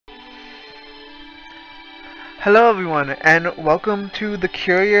Hello everyone, and welcome to the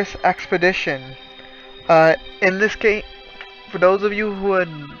Curious Expedition. In this game, for those of you who are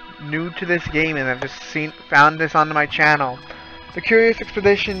new to this game and have just found this on my channel, the Curious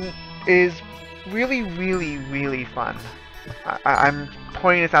Expedition is really fun. I'm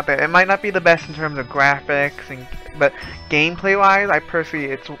pointing this out there. It might not be the best in terms of graphics, but gameplay-wise,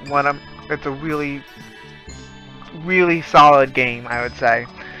 it's a really solid game, I would say.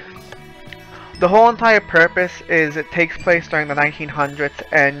 The whole entire purpose is it takes place during the 1900s,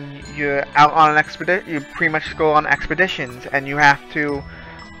 and you're out on an expedition. You pretty much go on expeditions, and you want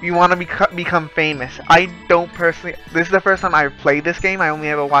to become famous. I don't personally. This is the first time I've played this game. I only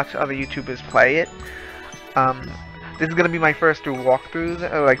ever watch other YouTubers play it. This is gonna be my first few walkthroughs,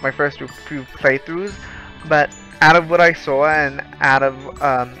 like my first few playthroughs. But out of what I saw and out of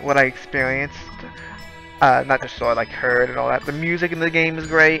what I experienced, not just saw, like heard and all that, the music in the game is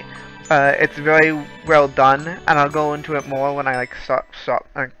great. It's very well done, and I'll go into it more when I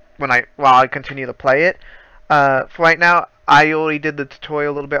while I continue to play it. For right now, I already did the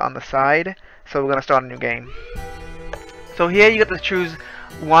tutorial a little bit on the side, so we're gonna start a new game. So here you get to choose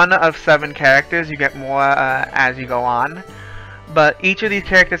one of 7 characters. You get more as you go on, but each of these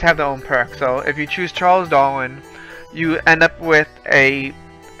characters have their own perks. So if you choose Charles Darwin, you end up with a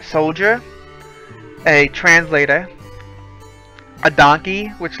soldier, a translator, a donkey,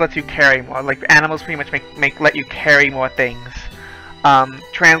 which lets you carry more. Like, animals pretty much let you carry more things.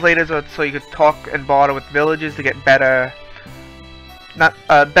 Translators are so you could talk and barter with villages to get better,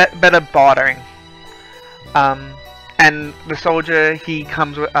 better bartering. And the soldier, he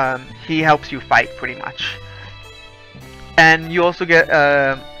comes with, he helps you fight pretty much. And you also get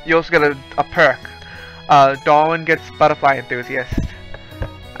a perk. Darwin gets butterfly enthusiast.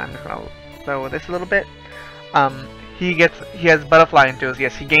 I'm just gonna lower this a little bit. He has butterfly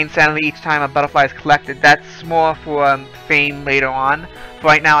enthusiast. He gains sanity each time a butterfly is collected. That's more for fame later on. But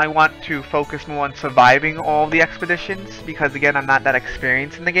right now I want to focus more on surviving all the expeditions, because again, I'm not that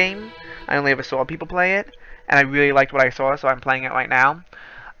experienced in the game. I only ever saw people play it, and I really liked what I saw, so I'm playing it right now.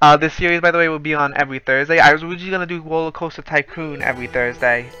 This series, by the way, will be on every Thursday. I was originally gonna do Roller Coaster Tycoon every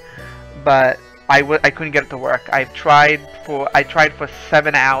Thursday, but I couldn't get it to work. I tried for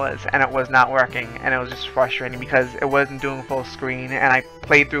 7 hours and it was not working, and it was just frustrating because it wasn't doing full screen, and I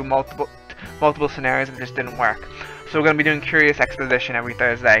played through multiple scenarios and it just didn't work. So we're gonna be doing Curious Expedition every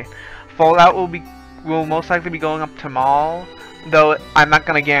Thursday. Fallout will most likely be going up tomorrow, though I'm not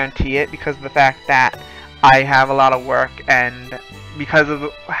gonna guarantee it because of the fact that I have a lot of work, and because of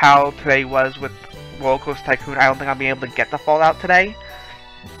how today was with Roller Coaster Tycoon, I don't think I'll be able to get the Fallout today.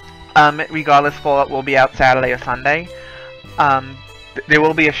 Regardless, Fallout will be out Saturday or Sunday. There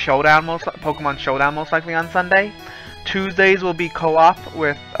will be a showdown, Pokemon Showdown most likely on Sunday. Tuesdays will be co-op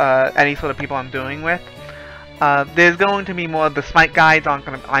with any sort of people I'm doing with. There's going to be more of the Smite guides. I'm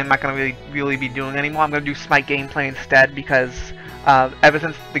not gonna really be doing anymore. I'm gonna do Smite gameplay instead, because ever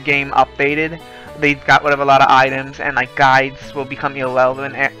since the game updated, they've got rid of a lot of items, and like guides will become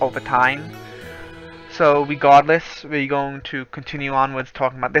irrelevant over time. So regardless, we're going to continue onwards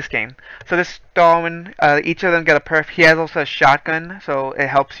talking about this game. So this Darwin, each of them get a perk. He has also a shotgun, so it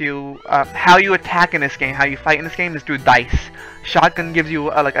helps you. How you attack in this game, how you fight in this game is through dice. Shotgun gives you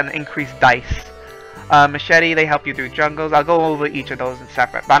like an increased dice. Machete, they help you through jungles. I'll go over each of those in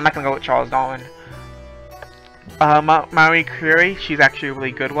separate, but I'm not gonna go with Charles Darwin. Marie Curie, she's actually a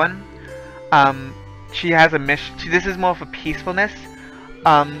really good one. She has a mission. This is more for peacefulness.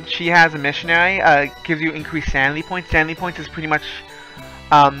 She has a missionary, gives you increased sanity points. Sanity points is pretty much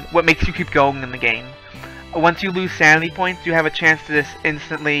what makes you keep going in the game. Once you lose sanity points, you have a chance to just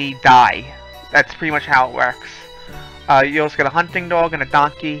instantly die. That's pretty much how it works. You also get a hunting dog and a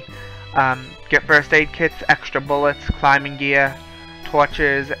donkey. Get first aid kits, extra bullets, climbing gear,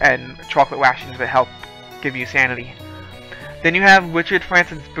 torches, and chocolate rations that help give you sanity. Then you have Richard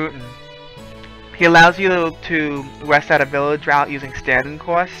Francis Bruton. He allows you to rest at a village route using standing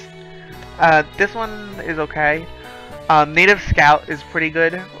course. This one is okay. Native Scout is pretty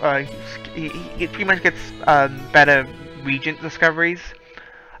good. He pretty much gets better regent discoveries.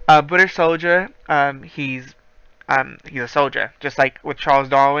 British Soldier, he's a soldier. Just like with Charles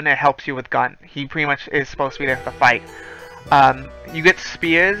Darwin, it helps you with gun. He pretty much is supposed to be there for the fight. You get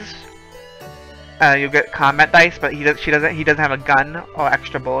spears. You get combat dice, but he doesn't have a gun or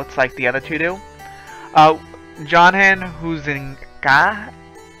extra bullets like the other two do. Johan Huizinga,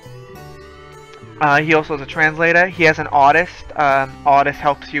 he also is a translator. He has an artist. Artist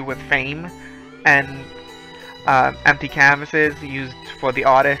helps you with fame and empty canvases used for the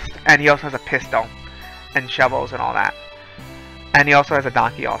artist, and he also has a pistol and shovels and all that. And he also has a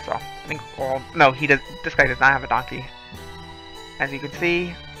donkey also. I think, well, no, he does. This guy does not have a donkey. As you can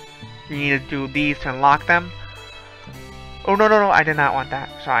see, you need to do these to unlock them. Oh, no, no, no, I did not want that.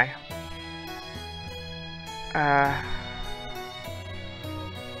 Sorry.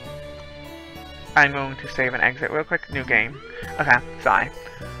 I'm going to save and exit real quick. New game. Okay, sorry.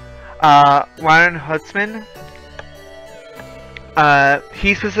 Ryan Huntsman.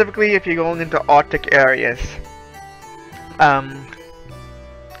 He specifically, if you're going into Arctic areas.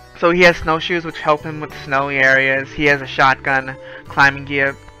 So he has snowshoes which help him with snowy areas. He has a shotgun, climbing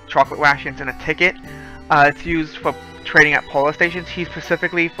gear, chocolate rations, and a ticket. It's used for trading at polar stations. He's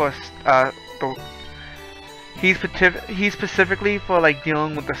specifically for he's specifically for like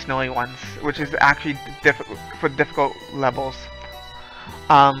dealing with the snowy ones, which is actually difficult levels.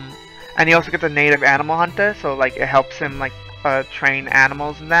 And he also gets a native animal hunter, so like it helps him like train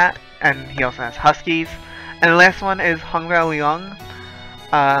animals and that. And he also has huskies. And the last one is Hungry Leung.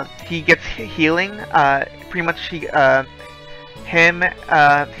 He gets healing. Pretty much him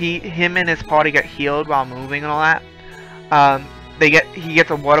and his party get healed while moving and all that. He gets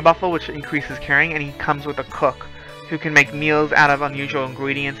a water buffalo which increases carrying, and he comes with a cook who can make meals out of unusual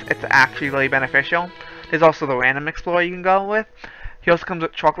ingredients. It's actually really beneficial. There's also the random explorer you can go with. He also comes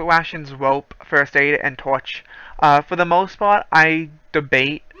with chocolate rations, rope, first aid, and torch. For the most part, I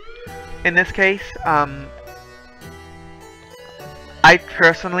debate in this case. I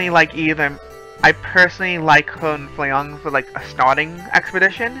personally like Hun Fleong for like a starting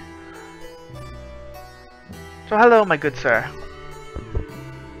expedition. So hello, my good sir.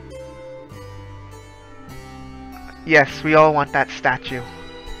 Yes, we all want that statue.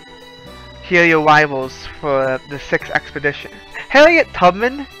 Here are your rivals for the 6th expedition. Harriet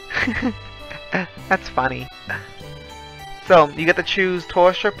Tubman? That's funny. So, you get to choose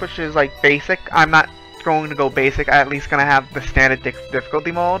tour strip, which is like basic. I'm not going to go basic. I'm at least going to have the standard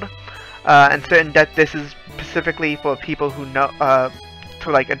difficulty mode. And certain this is specifically for people who know,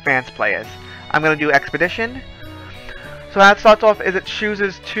 for like advanced players. I'm going to do expedition. So how it starts off is it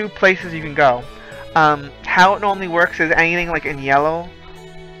chooses 2 places you can go. How it normally works is anything like in yellow.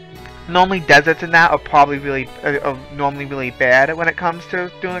 Normally deserts and that are probably normally really bad when it comes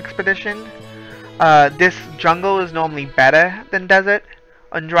to doing expedition. This jungle is normally better than desert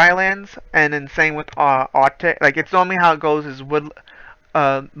on dry lands, and then same with Arctic. Like it's normally how it goes is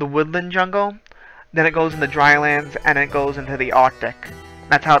the woodland jungle, then it goes into dry lands, and it goes into the Arctic.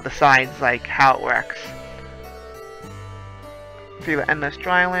 That's how it decides like how it works. See the endless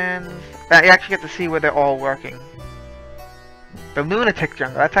drylands. You actually get to see where they're all working. The lunatic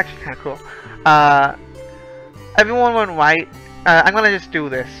jungle. That's actually kind of cool. Everyone went right. I'm gonna just do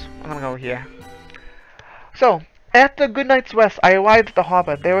this. I'm gonna go here. So, after a good night's rest, I arrived at the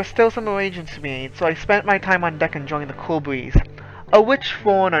harbor. There were still some arrangements to be made, so I spent my time on deck enjoying the cool breeze. A rich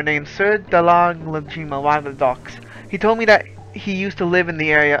foreigner named Sir Dalag Lajima arrived at the docks. He told me that he used to live in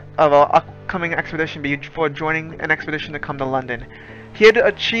the area of our upcoming expedition before joining an expedition to come to London. He had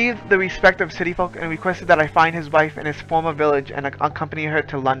achieved the respect of city folk and requested that I find his wife in his former village and accompany her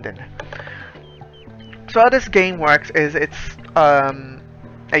to London. So how this game works is it's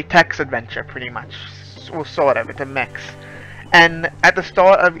a text adventure pretty much. Well, sort of. It's a mix. And at the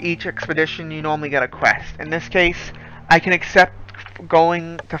start of each expedition you normally get a quest. In this case, I can accept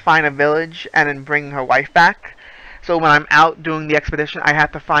going to find a village and then bring her wife back. So when I'm out doing the expedition, I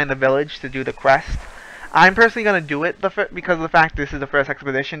have to find the village to do the quest. I'm personally going to do it because of the fact this is the first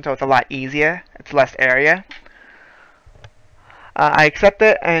expedition, so it's a lot easier. It's less area. I accept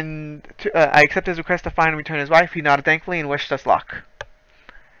it, and I accept his request to find and return his wife. He nodded thankfully and wished us luck.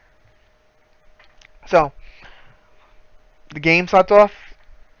 So, the game starts off.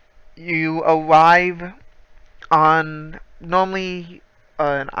 You arrive on normally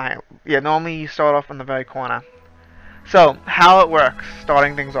an island. Yeah, normally you start off in the very corner. So, how it works,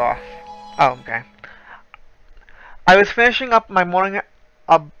 starting things off. Oh, okay. I was finishing up my morning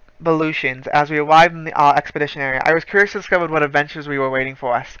ablutions as we arrived in the expedition area. I was curious to discover what adventures we were waiting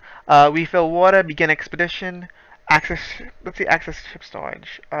for us. Refill water, begin expedition, access, let's see, access ship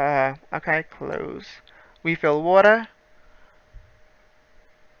storage. Okay, close. Refill water.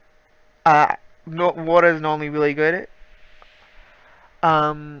 Water is normally really good.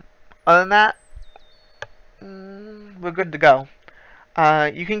 Other than that, we're good to go.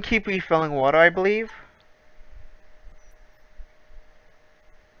 You can keep refilling water, I believe.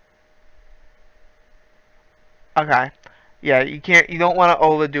 Okay. Yeah, you don't want to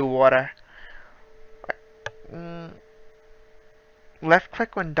overdo water. Left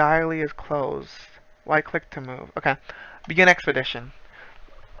click when diary is closed. Right click to move. Okay. Begin expedition.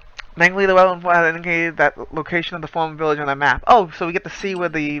 Thankfully, the weapon has indicated that location of the former village on the map. Oh, so we get to see where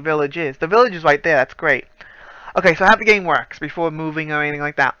the village is. The village is right there. That's great. Okay, so how the game works before moving or anything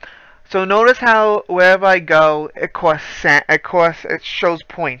like that. So notice how wherever I go, it shows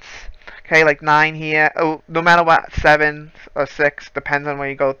points. Okay, like 9 here. Oh, no matter what, 7 or 6, depends on where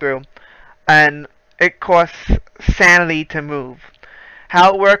you go through. And it costs sanity to move.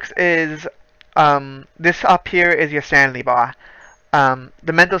 How it works is, this up here is your sanity bar.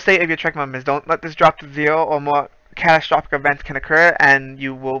 The mental state of your trek members. Don't let this drop to 0 or more catastrophic events can occur and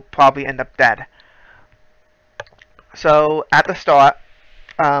you will probably end up dead. So at the start,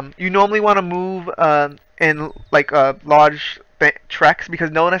 you normally want to move in like large treks, because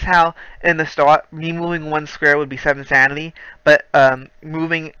notice how in the start me moving 1 square would be 7 sanity, but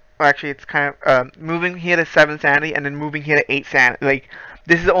moving, well, actually it's kind of moving here to 7 sanity and then moving here to 8 sanity. Like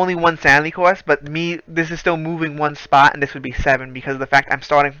this is only 1 sanity cost, but this is still moving 1 spot, and this would be 7 because of the fact I'm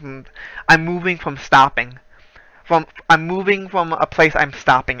moving from stopping. I'm moving from a place I'm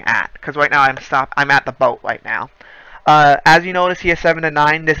stopping at, because right now I'm at the boat right now. As you notice here, 7 to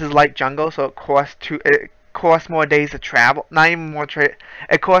 9, this is light jungle, so it costs more days to travel. Not even more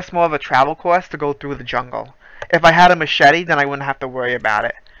it costs more of a travel cost to go through the jungle. If I had a machete, then I wouldn't have to worry about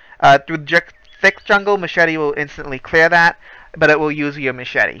it. Through thick jungle, machete will instantly clear that, but it will use your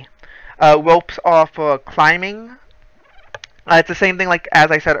machete. Ropes are for climbing. It's the same thing like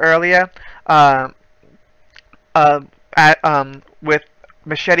as I said earlier. With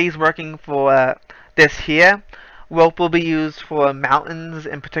machetes working for this here. Rope will be used for mountains,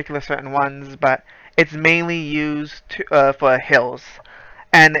 in particular certain ones, but it's mainly used for hills.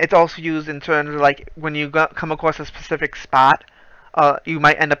 And it's also used in terms of like when you come across a specific spot, you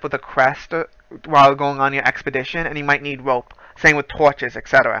might end up with a crest while going on your expedition, and you might need rope. Same with torches,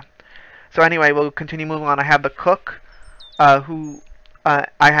 etc. So anyway, we'll continue moving on. I have the cook, I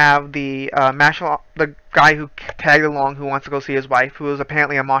have the the guy who tagged along who wants to go see his wife, who is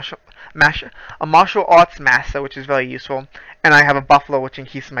apparently a martial arts master, which is very useful, and I have a buffalo, which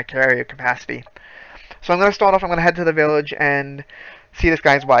increases my carrier capacity. So I'm going to start off, I'm going to head to the village and see this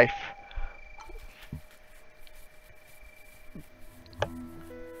guy's wife.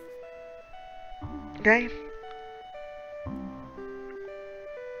 Okay.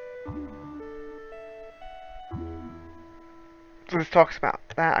 So this talks about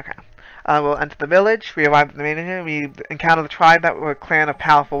that, okay. We'll enter the village. We arrive at the main area. We encounter the tribe that were a clan of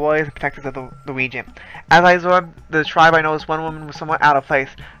powerful warriors and protectors of the region. As I absorbed the tribe, I noticed one woman was somewhat out of place.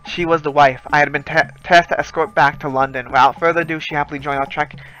 She was the wife. I had been tasked to escort back to London. Without further ado, she happily joined our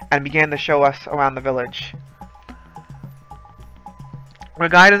trek and began to show us around the village. We're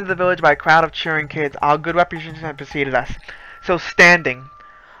guided into the village by a crowd of cheering kids. Our good reputation had preceded us. So standing.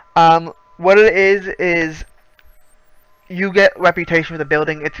 What it is you get reputation for the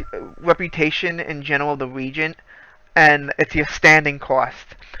building. It's reputation in general of the region, and it's your standing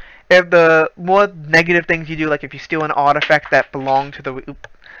cost. If the more negative things you do, like if you steal an artifact that belonged to the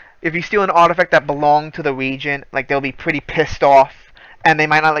region, like they'll be pretty pissed off, and they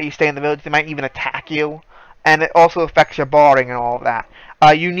might not let you stay in the village. They might even attack you, and it also affects your bartering and all of that.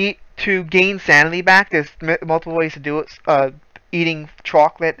 You need to gain sanity back. There's multiple ways to do it. Eating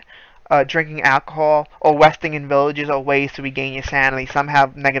chocolate, drinking alcohol, or resting in villages are ways to regain your sanity. Some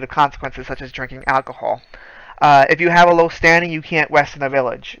have negative consequences, such as drinking alcohol. If you have a low standing, you can't rest in a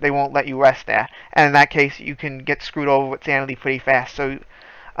village. They won't let you rest there. And in that case, you can get screwed over with sanity pretty fast. So,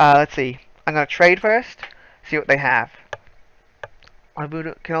 let's see. I'm going to trade first, see what they have.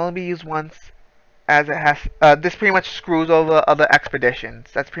 It can only be used once, as it has... this pretty much screws over other expeditions.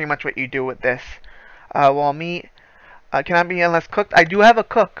 That's pretty much what you do with this. Raw meat cannot be unless cooked. I do have a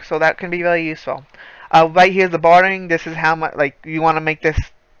cook, so that can be very useful. Right here is the bartering. This is how much, like, you want to make this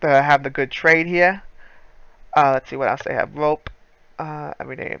to have the good trade here. Let's see what else they have. Rope,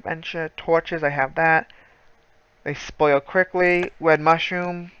 everyday adventure, torches, I have that. They spoil quickly. Red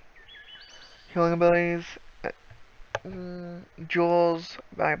mushroom, healing abilities, jewels,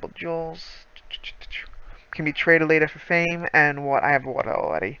 valuable jewels. Can be traded later for fame, and what I have water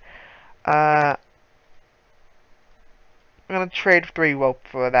already. I'm gonna trade 3 rope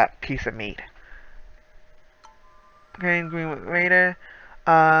for that piece of meat. Okay, green with raider.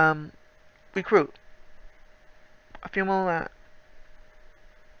 Recruit. A few more.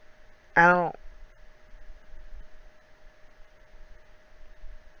 I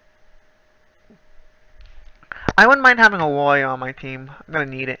wouldn't mind having a warrior on my team. I'm gonna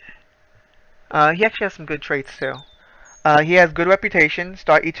need it. He actually has some good traits too. He has good reputation.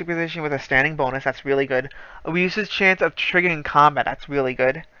 Start each position with a standing bonus. That's really good. Reduces chance of triggering combat. That's really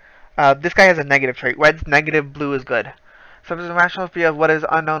good. This guy has a negative trait. Red's negative, blue is good. So there's a rational fear of what is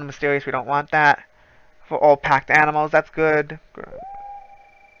unknown and mysterious. We don't want that. For all packed animals, that's good.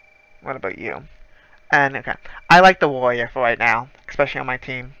 What about you? And okay, I like the warrior for right now, especially on my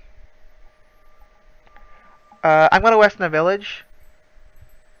team. I'm gonna west in the village.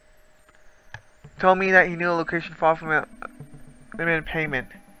 Told me that he knew a location far from it. Limited payment.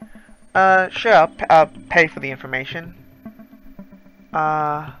 Sure, I'll pay for the information.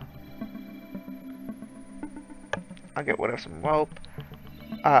 I'll get rid of some rope,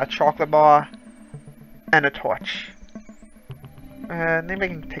 a chocolate bar, and a torch. Maybe I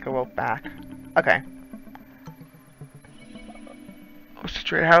can take a rope back. Okay.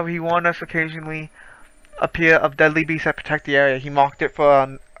 How he warned us occasionally appear of deadly beasts that protect the area. He marked it for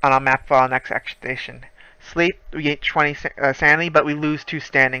on our map for our next expedition. Sleep, we get 20 sanity, but we lose 2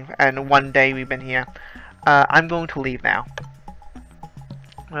 standing, and 1 day we've been here. I'm going to leave now.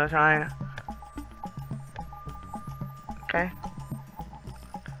 I'm gonna try. Okay.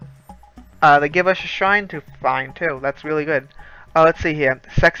 They give us a shrine to find too. That's really good. Let's see here.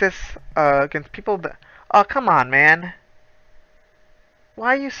 Sexist against people that. Oh, come on, man.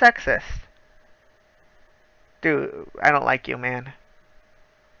 Why are you sexist? Dude, I don't like you, man.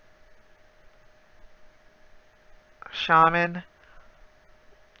 Shaman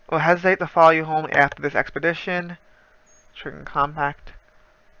will hesitate to follow you home after this expedition. Trigger compact.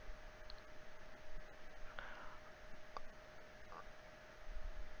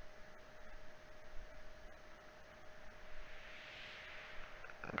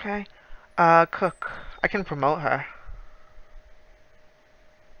 Okay. Cook. I can promote her.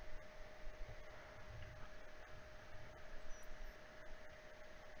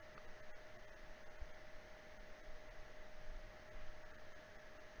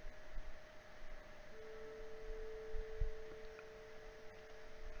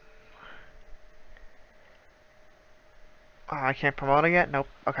 Oh, I can't promote her yet? Nope.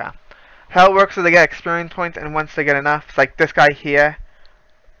 Okay. How it works is they get experience points, and once they get enough, it's like this guy here.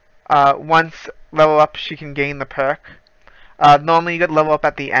 Once level up, she can gain the perk. Normally you get level up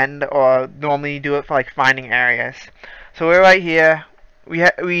at the end, or normally you do it for like finding areas. So we're right here.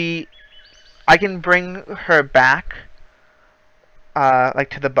 I can bring her back, like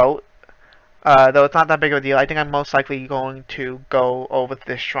to the boat. Though it's not that big of a deal. I think I'm most likely going to go over to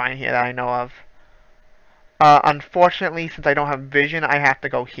this shrine here that I know of. Unfortunately, since I don't have vision, I have to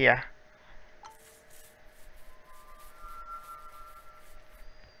go here.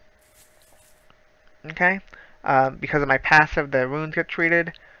 Okay. Because of my passive, the runes get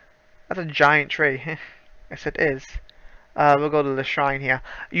treated. That's a giant tree. Yes, it is. We'll go to the shrine here.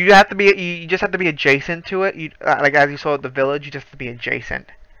 You just have to be adjacent to it. Like as you saw at the village, you just have to be adjacent.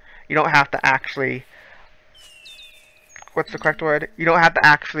 You don't have to actually. What's the correct word? You don't have to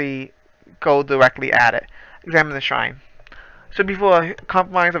actually go directly at it. Examine the shrine. So before a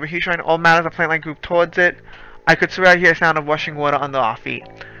compromise of a huge shrine, all matters of plant life group towards it. I could swear I hear a sound of washing water under our feet.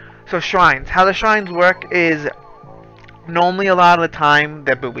 So shrines. How the shrines work is normally a lot of the time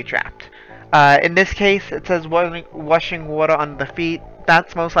they're booby trapped. In this case, it says washing water under the feet.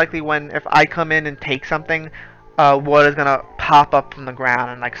 That's most likely when if I come in and take something, water's gonna pop up from the ground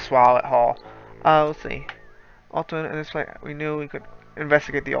and like swallow it whole. Let's see. Altar in this way, we knew we could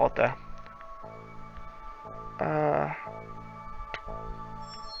investigate the altar. I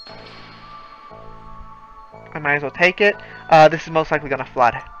might as well take it. This is most likely gonna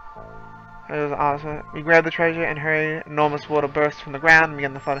flood. Awesome. We grab the treasure and hurry. Enormous water bursts from the ground and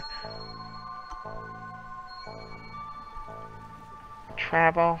begin the flood.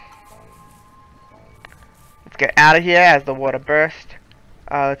 Travel. Let's get out of here as the water bursts.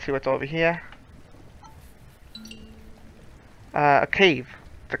 Let's see what's over here. A cave.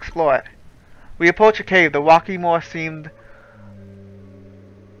 Let's explore it. We approach a cave. The rocky moor seemed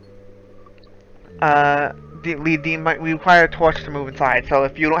we require a torch to move inside. So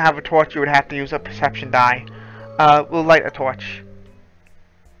if you don't have a torch, you would have to use a perception die. We'll light a torch.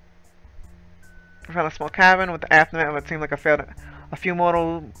 We found a small cavern with the aftermath of what seemed like a few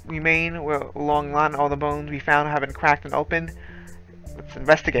mortal remain were along the line. All the bones we found have been cracked and opened. Let's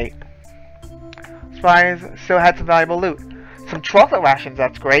investigate. Spies still had some valuable loot. Some chocolate rations,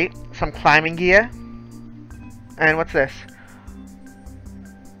 that's great. Some climbing gear. And what's this?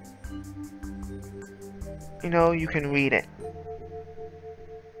 You know, you can read it.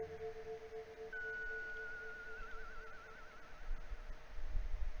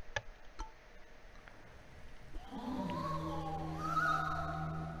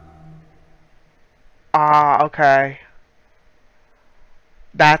 Ah, okay.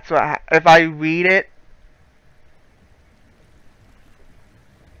 That's what. If I read it.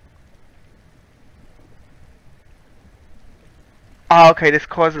 Oh, okay, this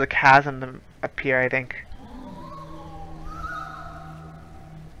causes a chasm to appear, I think.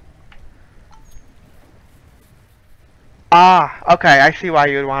 Ah, okay, I see why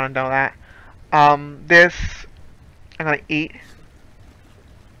you would want to know that. This... I'm gonna eat.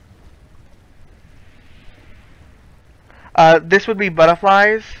 This would be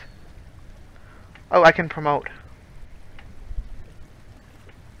butterflies. Oh, I can promote.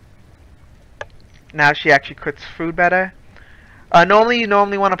 Now she actually cooks food better. Normally you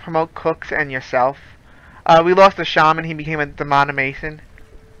want to promote cooks and yourself. We lost a shaman, he became a demon mason.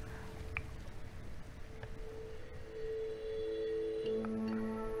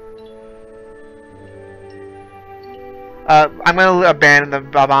 I'm gonna abandon the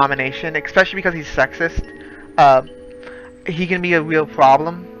abomination, especially because he's sexist. He can be a real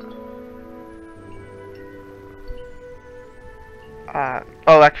problem.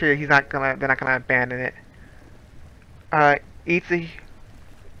 Oh, actually, he's not gonna. They're not gonna abandon it. Eat the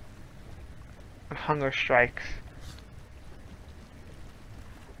hunger strikes.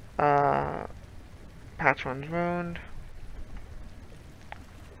 Patch one's wound.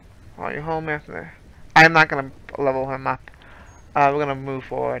 While you're home after. I'm not gonna level him up. We're gonna move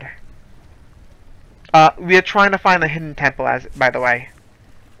forward. We are trying to find the hidden temple, as by the way.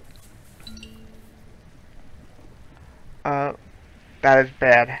 That is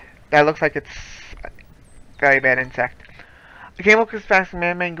bad. That looks like it's a very bad insect. The came up with this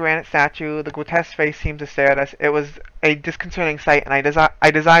man-made granite statue. The grotesque face seemed to stare at us. It was a disconcerting sight, and I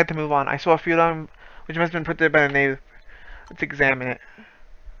desired to move on. I saw a few of them, which must have been put there by the native. Let's examine it.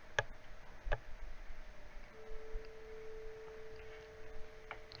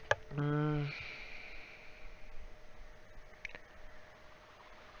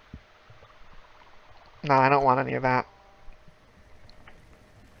 No, I don't want any of that.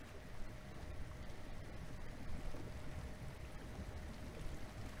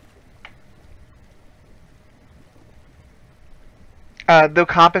 The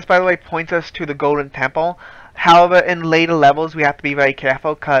compass, by the way, points us to the Golden Temple. However, in later levels, we have to be very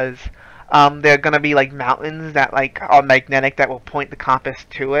careful because there are going to be like mountains that like are magnetic that will point the compass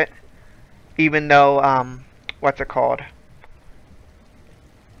to it. Even though, what's it called?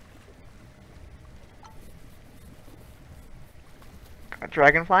 A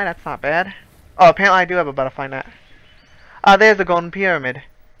dragonfly? That's not bad. Oh, apparently I do have a butterfly net. There's the Golden Pyramid.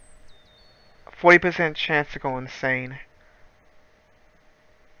 40% chance to go insane.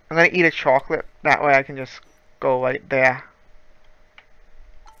 I'm gonna eat a chocolate, that way I can just go right there.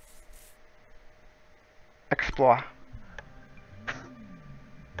 Explore.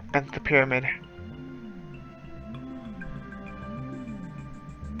 Enter the pyramid.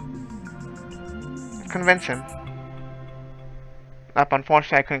 Convince him.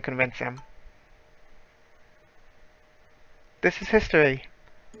 Unfortunately I couldn't convince him. This is history.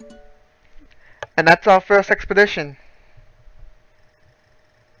 And that's our first expedition.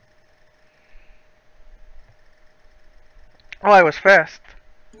 Oh, I was first.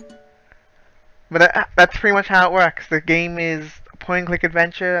 But that's pretty much how it works. The game is a point-and-click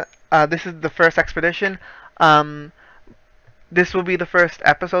adventure. This is the first expedition. This will be the first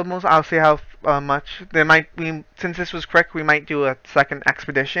episode. I'll see how much there might be. Since this was quick, we might do a second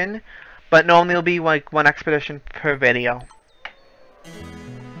expedition. But normally it'll be like one expedition per video.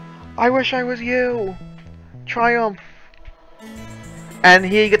 I wish I was you. Triumph. And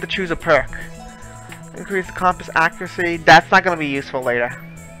here you get to choose a perk. Increase the compass accuracy. That's not going to be useful later.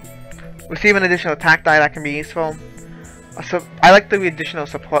 Receive an additional attack die. That can be useful. So I like the additional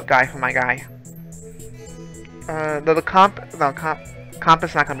support guy for my guy. The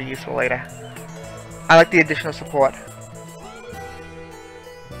compass is not going to be useful later. I like the additional support.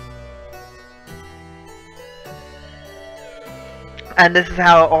 And this is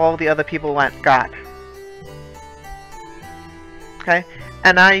how all the other people got. Okay,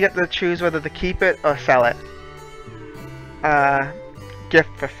 and now you get to choose whether to keep it or sell it. Gift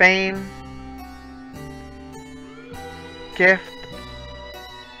for fame. Gift.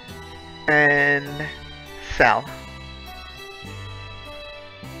 And sell.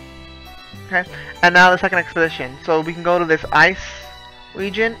 Okay, and now the second expedition. So we can go to this ice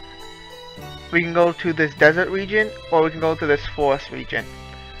region, we can go to this desert region, or we can go to this forest region.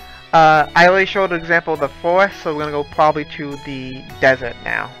 I already showed an example of the forest, so we're gonna go probably to the desert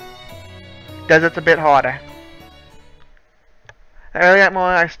now. Desert's a bit harder. Early that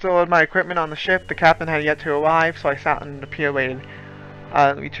morning, I stored my equipment on the ship. The captain had yet to arrive, so I sat on the pier waiting.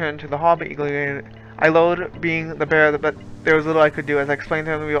 Returned to the harbor eagerly. I loathed being the bearer, but there was little I could do. As I explained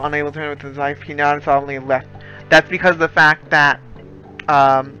to him, we were unable to turn with his wife. He nodded solemnly and left. That's because of the fact that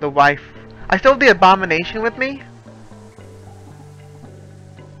the wife. I still have the abomination with me.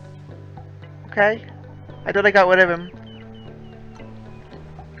 Okay. I thought I got rid of him.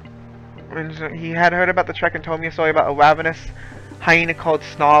 And he had heard about the trek and told me a story about a ravenous hyena called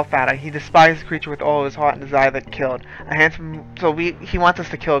Snarlfatter. He despised the creature with all his heart and desire that killed. A handsome... So he wants us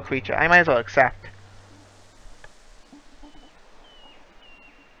to kill a creature. I might as well accept.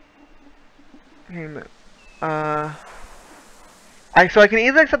 So I can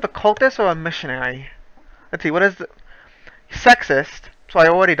either accept a cultist or a missionary. Let's see, what is the... Sexist, so I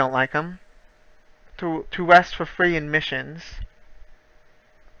already don't like him. To rest for free in missions.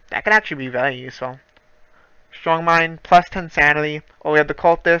 That can actually be very useful. Strong mind, plus 10 sanity. Or we have the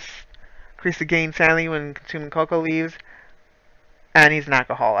cultist. Increase the gain sanity when consuming cocoa leaves. And he's an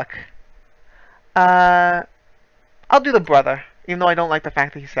alcoholic. I'll do the brother, even though I don't like the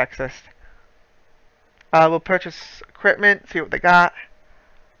fact that he's sexist. We'll purchase equipment, see what they got.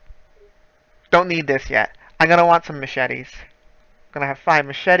 Don't need this yet. I'm gonna want some machetes. Gonna have 5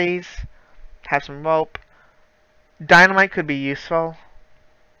 machetes. Have some rope. Dynamite could be useful.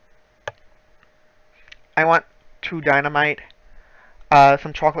 I want 2 dynamite.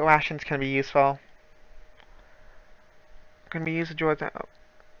 Some chocolate rations can be useful. Can be used to Jordan.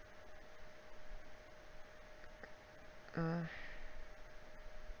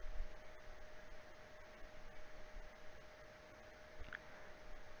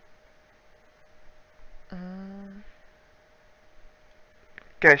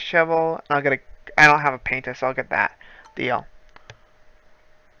 Get a shovel. I'll get a. I don't have a painter, so I'll get that. Deal.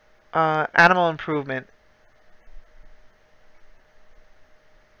 Animal improvement.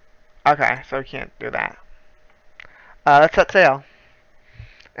 Okay, so we can't do that. Let's set sail.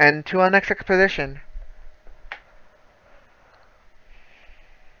 And to our next expedition.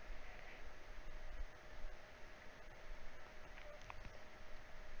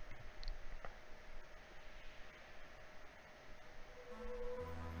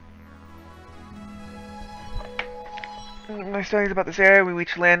 My studies about this area, we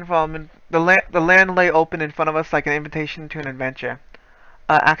reached landfall, and the land lay open in front of us like an invitation to an adventure.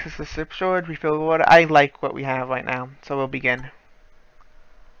 Access the ship storage, refill the water. I like what we have right now, so we'll begin.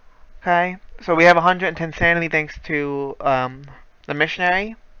 Okay, so we have 110 sanity thanks to the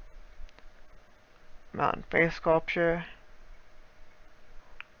missionary. Mountain face sculpture.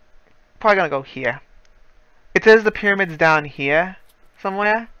 Probably gonna go here. It says the pyramid's down here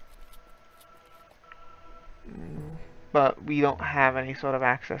somewhere. But we don't have any sort of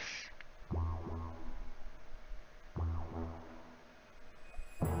access.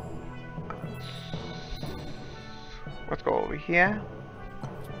 Let's go over here.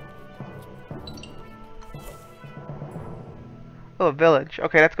 Oh, a village.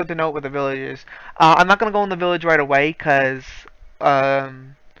 Okay, that's good to know where the village is. I'm not gonna go in the village right away because there's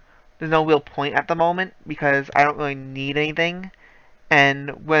no real point at the moment because I don't really need anything.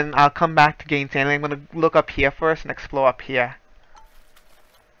 And when I'll come back to gain sanity, I'm gonna look up here first and explore up here.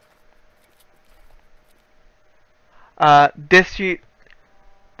 This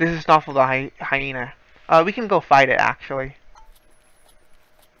is not for the hyena. We can go fight it actually.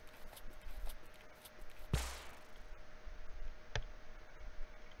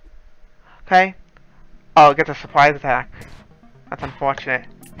 Okay. Oh, it gets a surprise attack. That's unfortunate.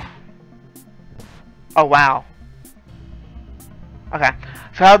 Oh wow. Okay.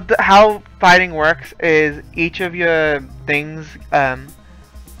 So how fighting works is each of your things,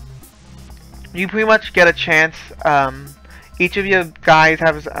 you pretty much get a chance. Each of your guys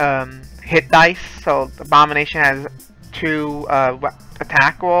has hit dice. So Abomination has 2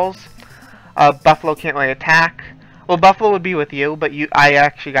 attack rolls. Buffalo can't really attack. Well, Buffalo would be with you, but I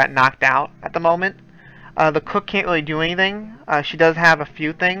actually got knocked out at the moment. The cook can't really do anything. She does have a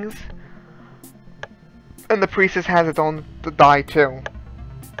few things. And the priestess has its own die too.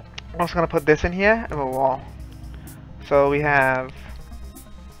 I'm also going to put this in here and a wall. So we have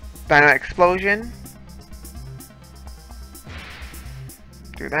Dynamite Explosion.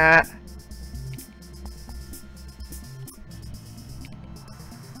 Do that.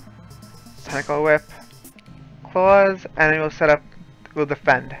 Tentacle Whip. Claws. And then we'll set up, we'll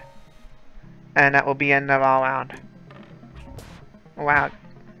defend. And that will be end of our round. Wow.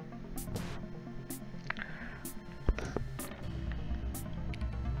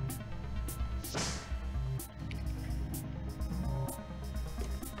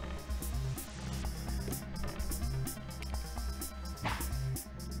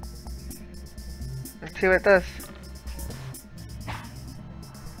 Let's see what it does.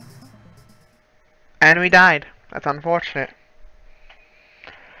 And we died. That's unfortunate.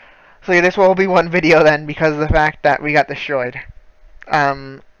 So yeah, this will be one video then because of the fact that we got destroyed.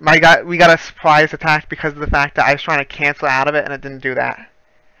 We got a surprise attack because of the fact that I was trying to cancel out of it and it didn't do that.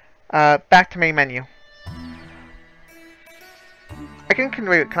 Back to main menu.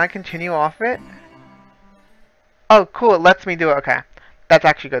 Wait, can I continue off it? Oh, cool, it lets me do it. Okay. That's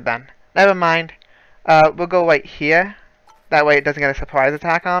actually good then. Never mind. We'll go right here. That way it doesn't get a surprise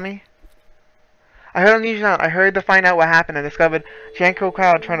attack on me. I heard unusual sound. I hurried to find out what happened and discovered Janko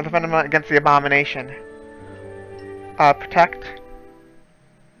crowd trying to defend him against the abomination. Protect.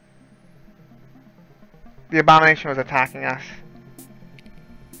 The abomination was attacking us.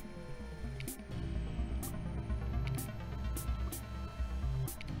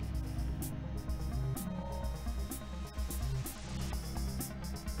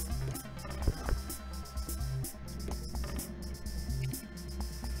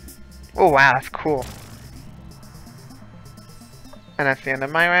 Oh wow, that's cool. And that's the end of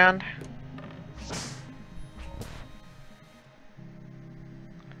my round.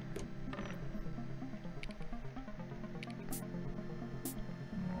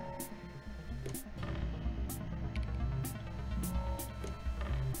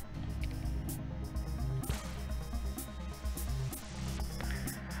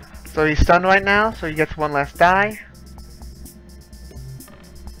 So he's stunned right now, so he gets one less die.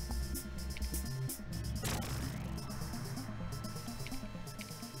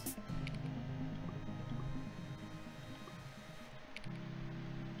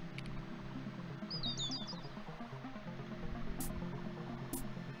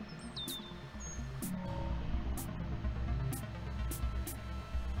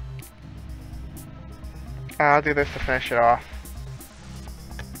 I'll do this to finish it off.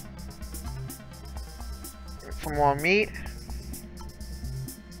 Some more meat.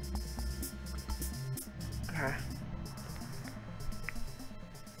 Okay.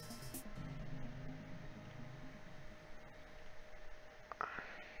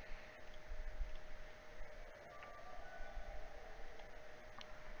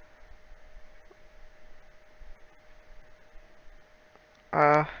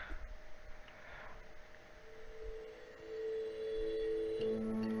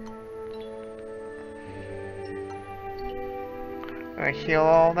 I heal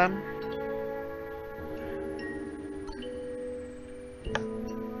all of them.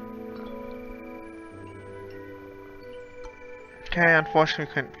 Okay, unfortunately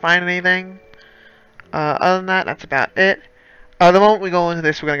we couldn't find anything. Other than that, that's about it. The moment we go into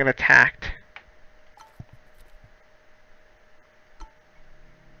this, we're gonna get attacked.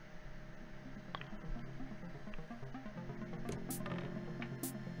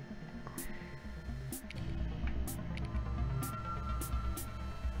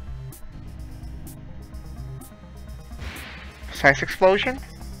 Precise explosion.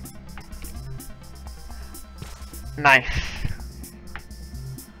 Nice.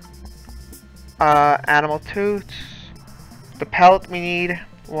 Animal toots. The pellet we need.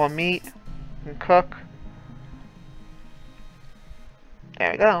 More meat. And cook.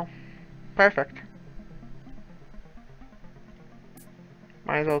 There we go. Perfect.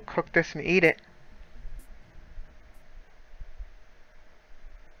 Might as well cook this and eat it.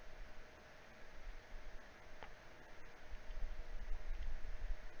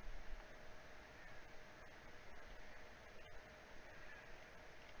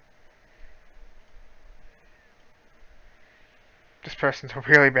 This person's a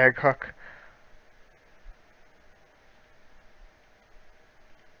really bad cook.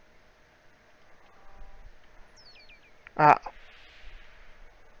 I'm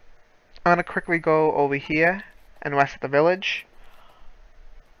gonna quickly go over here and west of the village.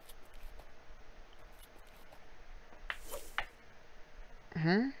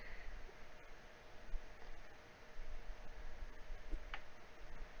 There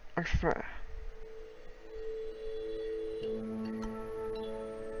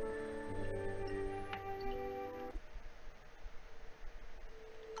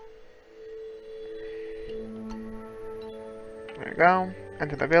we go.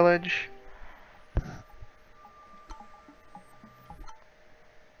 Enter the village.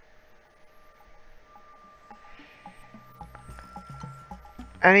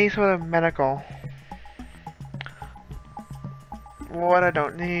 Any sort of medical. What I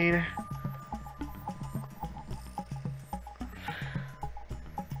don't need.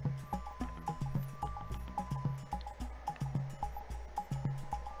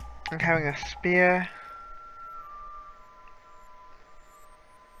 I'm having a spear.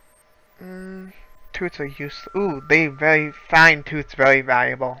 Toots are useless. Ooh, fine toots very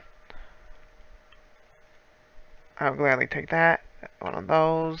valuable. I'll gladly take that. One of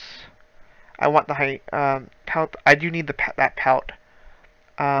those. I want the pelt. I do need that pelt.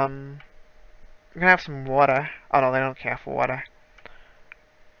 I'm gonna have some water. Oh no, they don't care for water.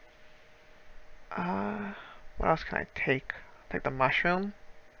 What else can I take? Take the mushroom.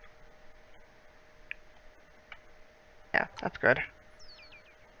 Yeah, that's good.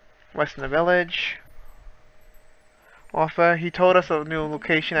 West in the village. Offer. He told us a new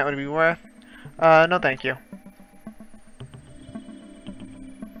location that would be worth. No thank you.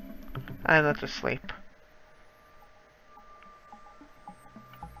 And let's just sleep.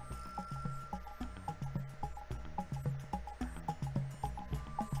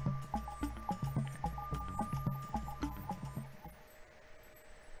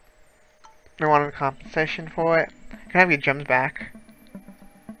 We wanted compensation for it. Can I have your gems back?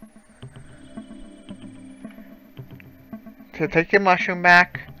 So take your mushroom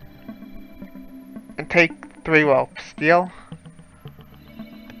back. And take 3 ropes. Deal?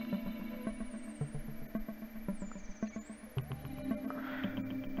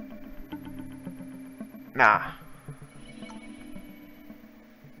 Nah.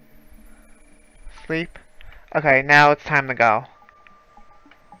 Sleep? Okay, now it's time to go.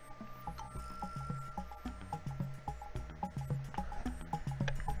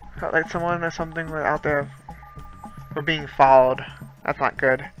 Felt like someone or something was out there. We're being followed. That's not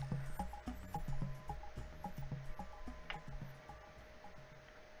good.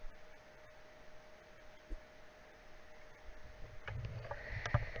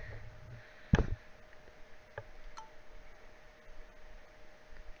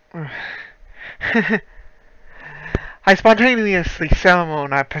 I spontaneously summoned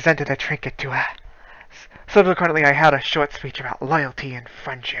and I presented a trinket to her. Subsequently, I held a short speech about loyalty and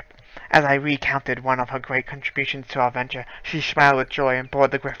friendship. As I recounted one of her great contributions to our venture, she smiled with joy and bore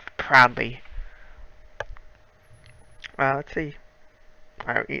the gift proudly. Let's see.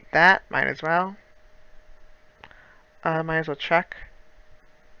 I'll eat that. Might as well. Might as well check.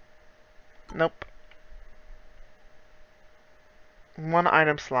 Nope. 1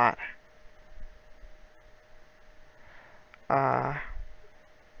 item slot. I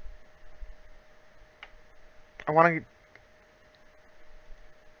want to...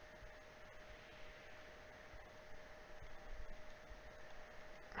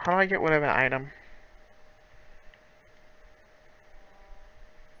 How do I get rid of an item?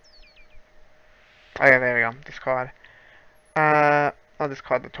 Oh yeah, there we go. Discard. I'll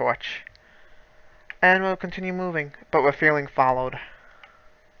discard the torch. And we'll continue moving, but we're feeling followed.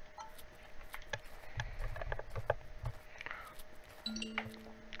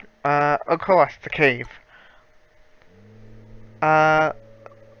 Of course, the cave.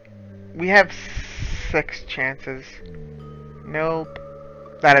 We have 6 chances. Nope.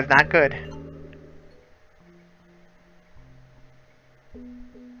 That is not good.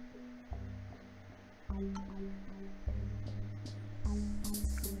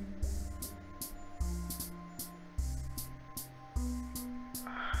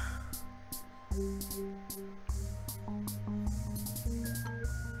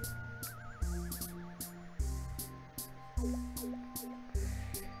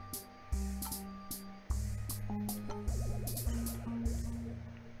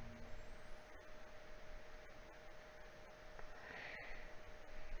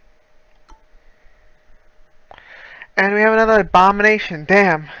 And we have another abomination,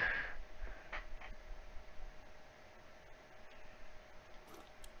 damn.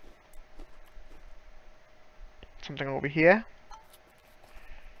 Something over here.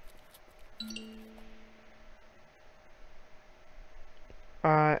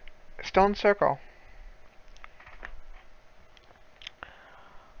 Stone circle.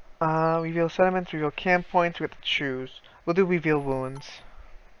 Reveal sediments, reveal camp points, we have to choose. We'll do reveal wounds.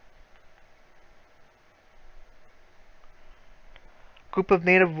 Group of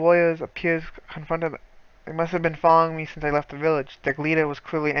native warriors appears confronted. They must have been following me since I left the village. Their leader was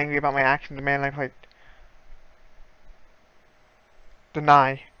clearly angry about my actions, demanding I play.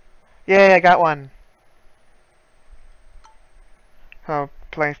 Deny. Yay, I got one. So,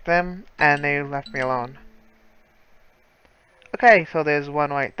 placed them, and they left me alone. Okay, so there's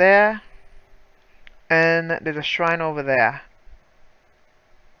one right there. And there's a shrine over there.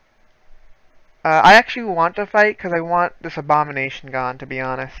 I actually want to fight because I want this abomination gone, to be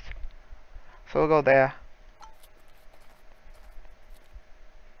honest. So we'll go there.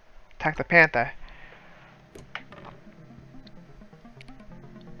 Attack the panther.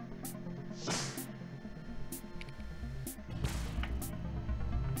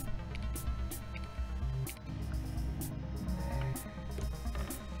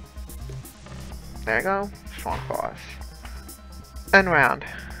 There we go. Strong claws. And round.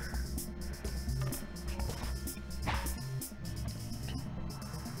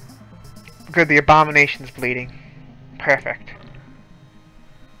 Good, the abomination's bleeding. Perfect.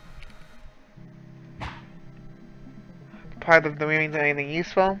 part of the remains of anything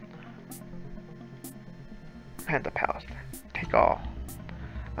useful. Panda palace. Take all.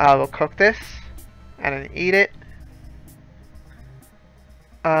 We'll cook this and then eat it.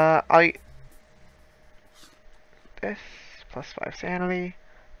 I'll eat this. Plus 5 sanity.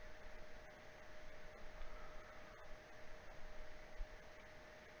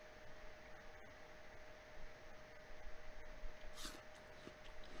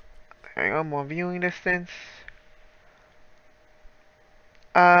 There we go, more viewing distance.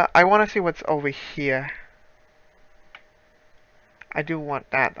 I want to see what's over here. I do want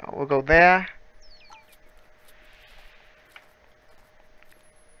that though. We'll go there.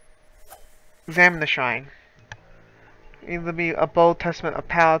 Examine the shrine. Either be a bold testament of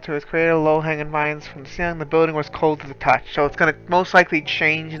power to its creator, low-hanging vines from the ceiling. The building was cold to the touch, so it's gonna most likely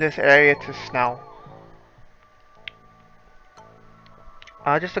change this area to snow.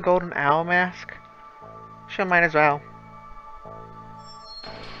 Just a golden owl mask. Sure, might as well.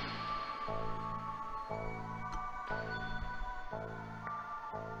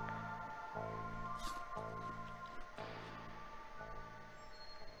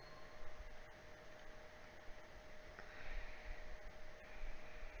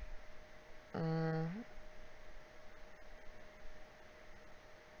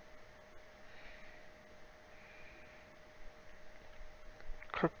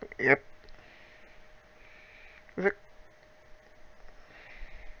 Yep. Is it?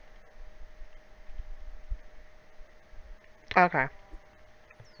 Okay.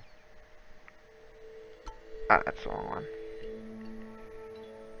 That's the wrong one.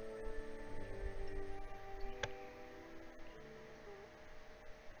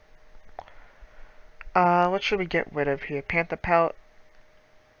 What should we get rid of here? Panther pelt.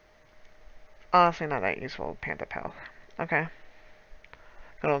 Honestly, not that useful. Panther pelt. Okay.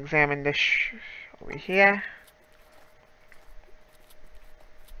 Gonna examine this over here.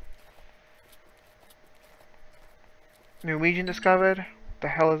 New region discovered. What the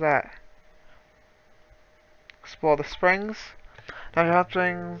hell is that? Explore the springs. Now hot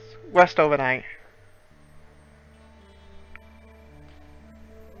springs. Rest overnight.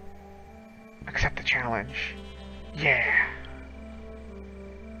 Accept the challenge. Yeah.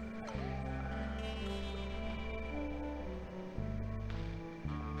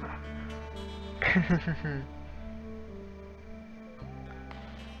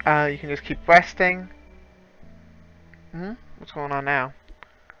 You can just keep resting. What's going on now?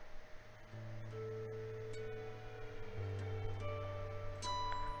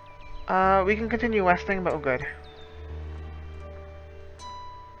 We can continue resting, but we're good.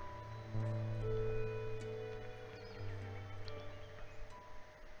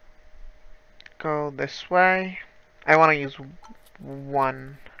 Go this way. I want to use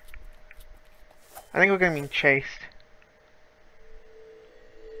one. I think we're going to be chased.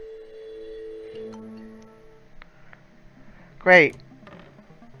 Great.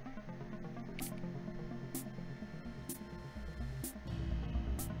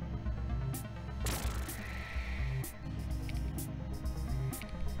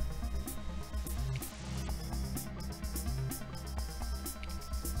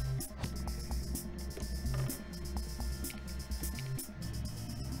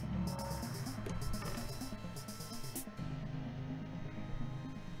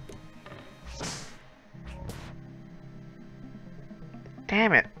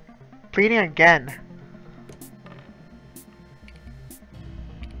 Damn it. Bleeding again.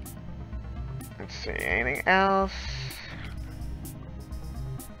 Let's see, anything else?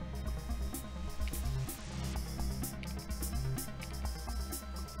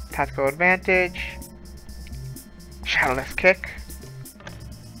 Tactical advantage. Shadowless kick.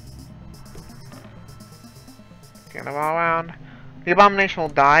 Get them all around. The abomination will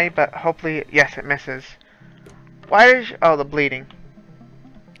die, but hopefully, yes, it misses. Why is... oh, the bleeding.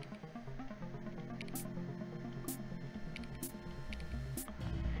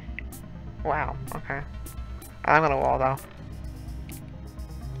 Wow, okay. I'm gonna wall though.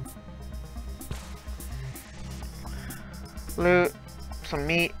 Loot, some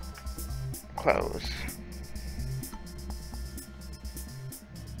meat, clothes.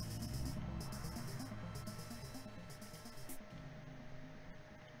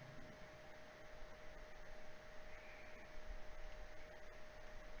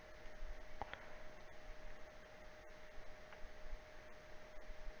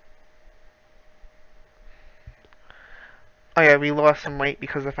 Oh yeah, we lost some weight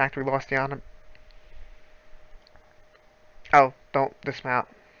because of the fact we lost the armor. Oh, don't dismount.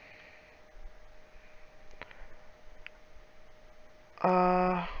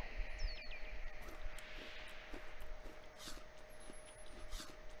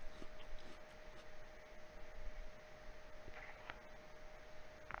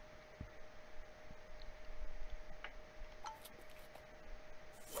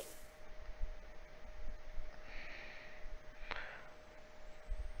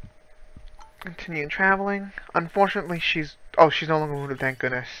 Continue traveling. Unfortunately, she's no longer wounded, thank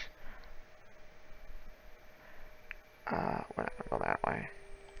goodness. We're not gonna go that way.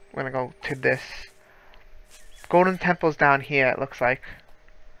 We're gonna go to this. Golden Temple's down here, it looks like.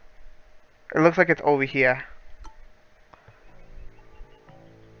 It looks like it's over here.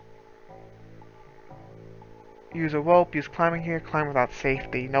 Use a rope, use climbing gear, climb without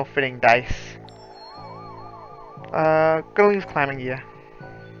safety. No fitting dice. Gonna use climbing gear.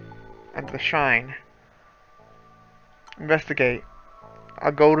 Enter the shrine. Investigate. A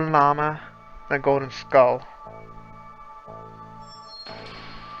golden llama and a golden skull.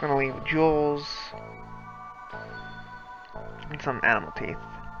 Gonna leave jewels. And some animal teeth.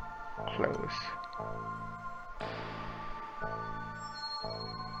 Close.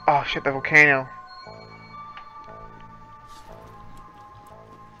 Oh shit, the volcano.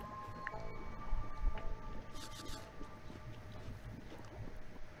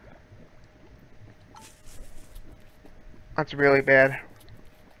 That's really bad.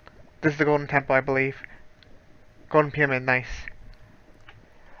 This is the Golden Temple, I believe. Golden Pyramid, nice.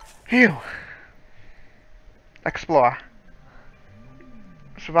 Phew! Explore.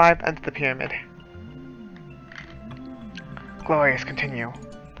 Survive, enter the pyramid. Glorious, continue.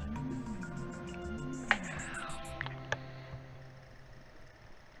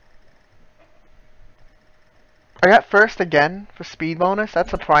 I got first again for speed bonus,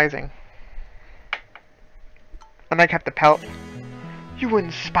 that's surprising. And I kept the pelt. You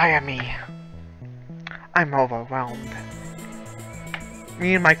inspire me. I'm overwhelmed.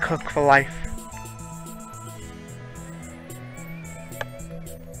 Me and my cook for life.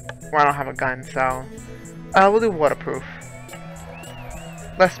 Well, I don't have a gun, so we'll do waterproof.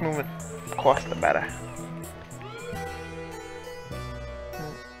 Less movement, of course, the better.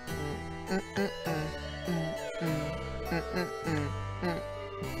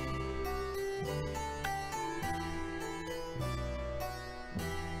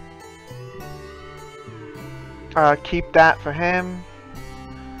 Keep that for him.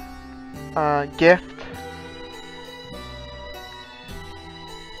 Gift.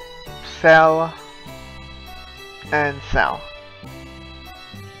 Sell. And sell.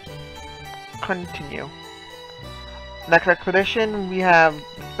 Continue. Next expedition, we have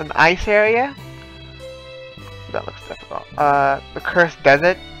an ice area. That looks difficult. The Cursed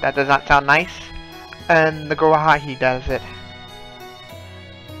Desert. That does not sound nice. And the Gorahahi Desert.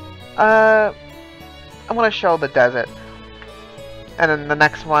 I'm gonna show the desert. And then the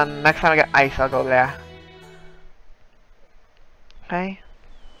next one, next time I get ice, I'll go there. Okay.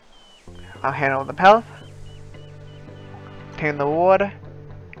 I'll handle the pelt. Obtain the reward.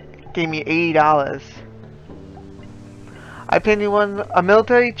 Gave me $80. I obtained one. A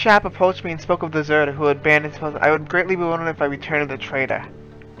military chap approached me and spoke of the deserter who had abandoned his post. I would greatly be honored if I returned to the trader.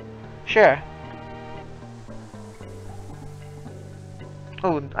 Sure.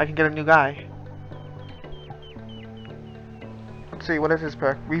 Oh, I can get a new guy. Let's see, what is his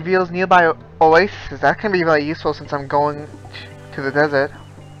perk? Reveals nearby oases. That can be very useful since I'm going to the desert.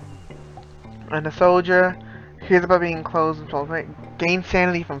 And a soldier hears about being closed and told, right? Gain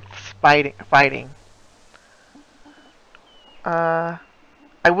sanity from fighting. I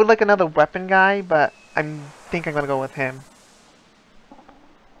would like another weapon guy, but I think I'm gonna go with him.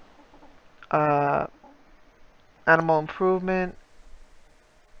 Animal improvement.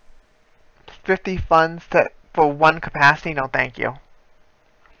 50 funds for one capacity. No, thank you.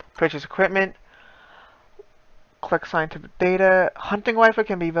 Purchase equipment. Collect scientific data. Hunting rifle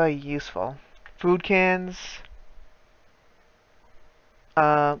can be very useful. Food cans.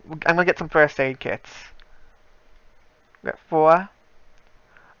 I'm gonna get some first aid kits. Got 4.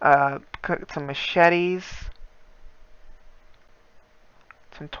 Some machetes.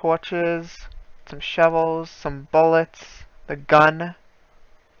 Some torches. Some shovels. Some bullets. The gun.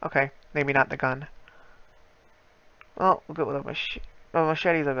 Okay, maybe not the gun. Well, we'll go with a machete. Well,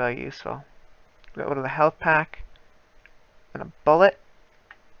 machetes are very useful. We'll go with a health pack. And a bullet.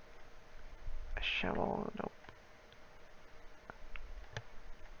 A shovel. Nope.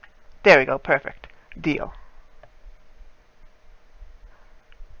 There we go. Perfect. Deal.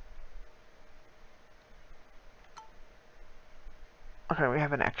 Okay, we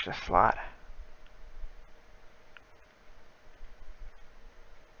have an extra slot.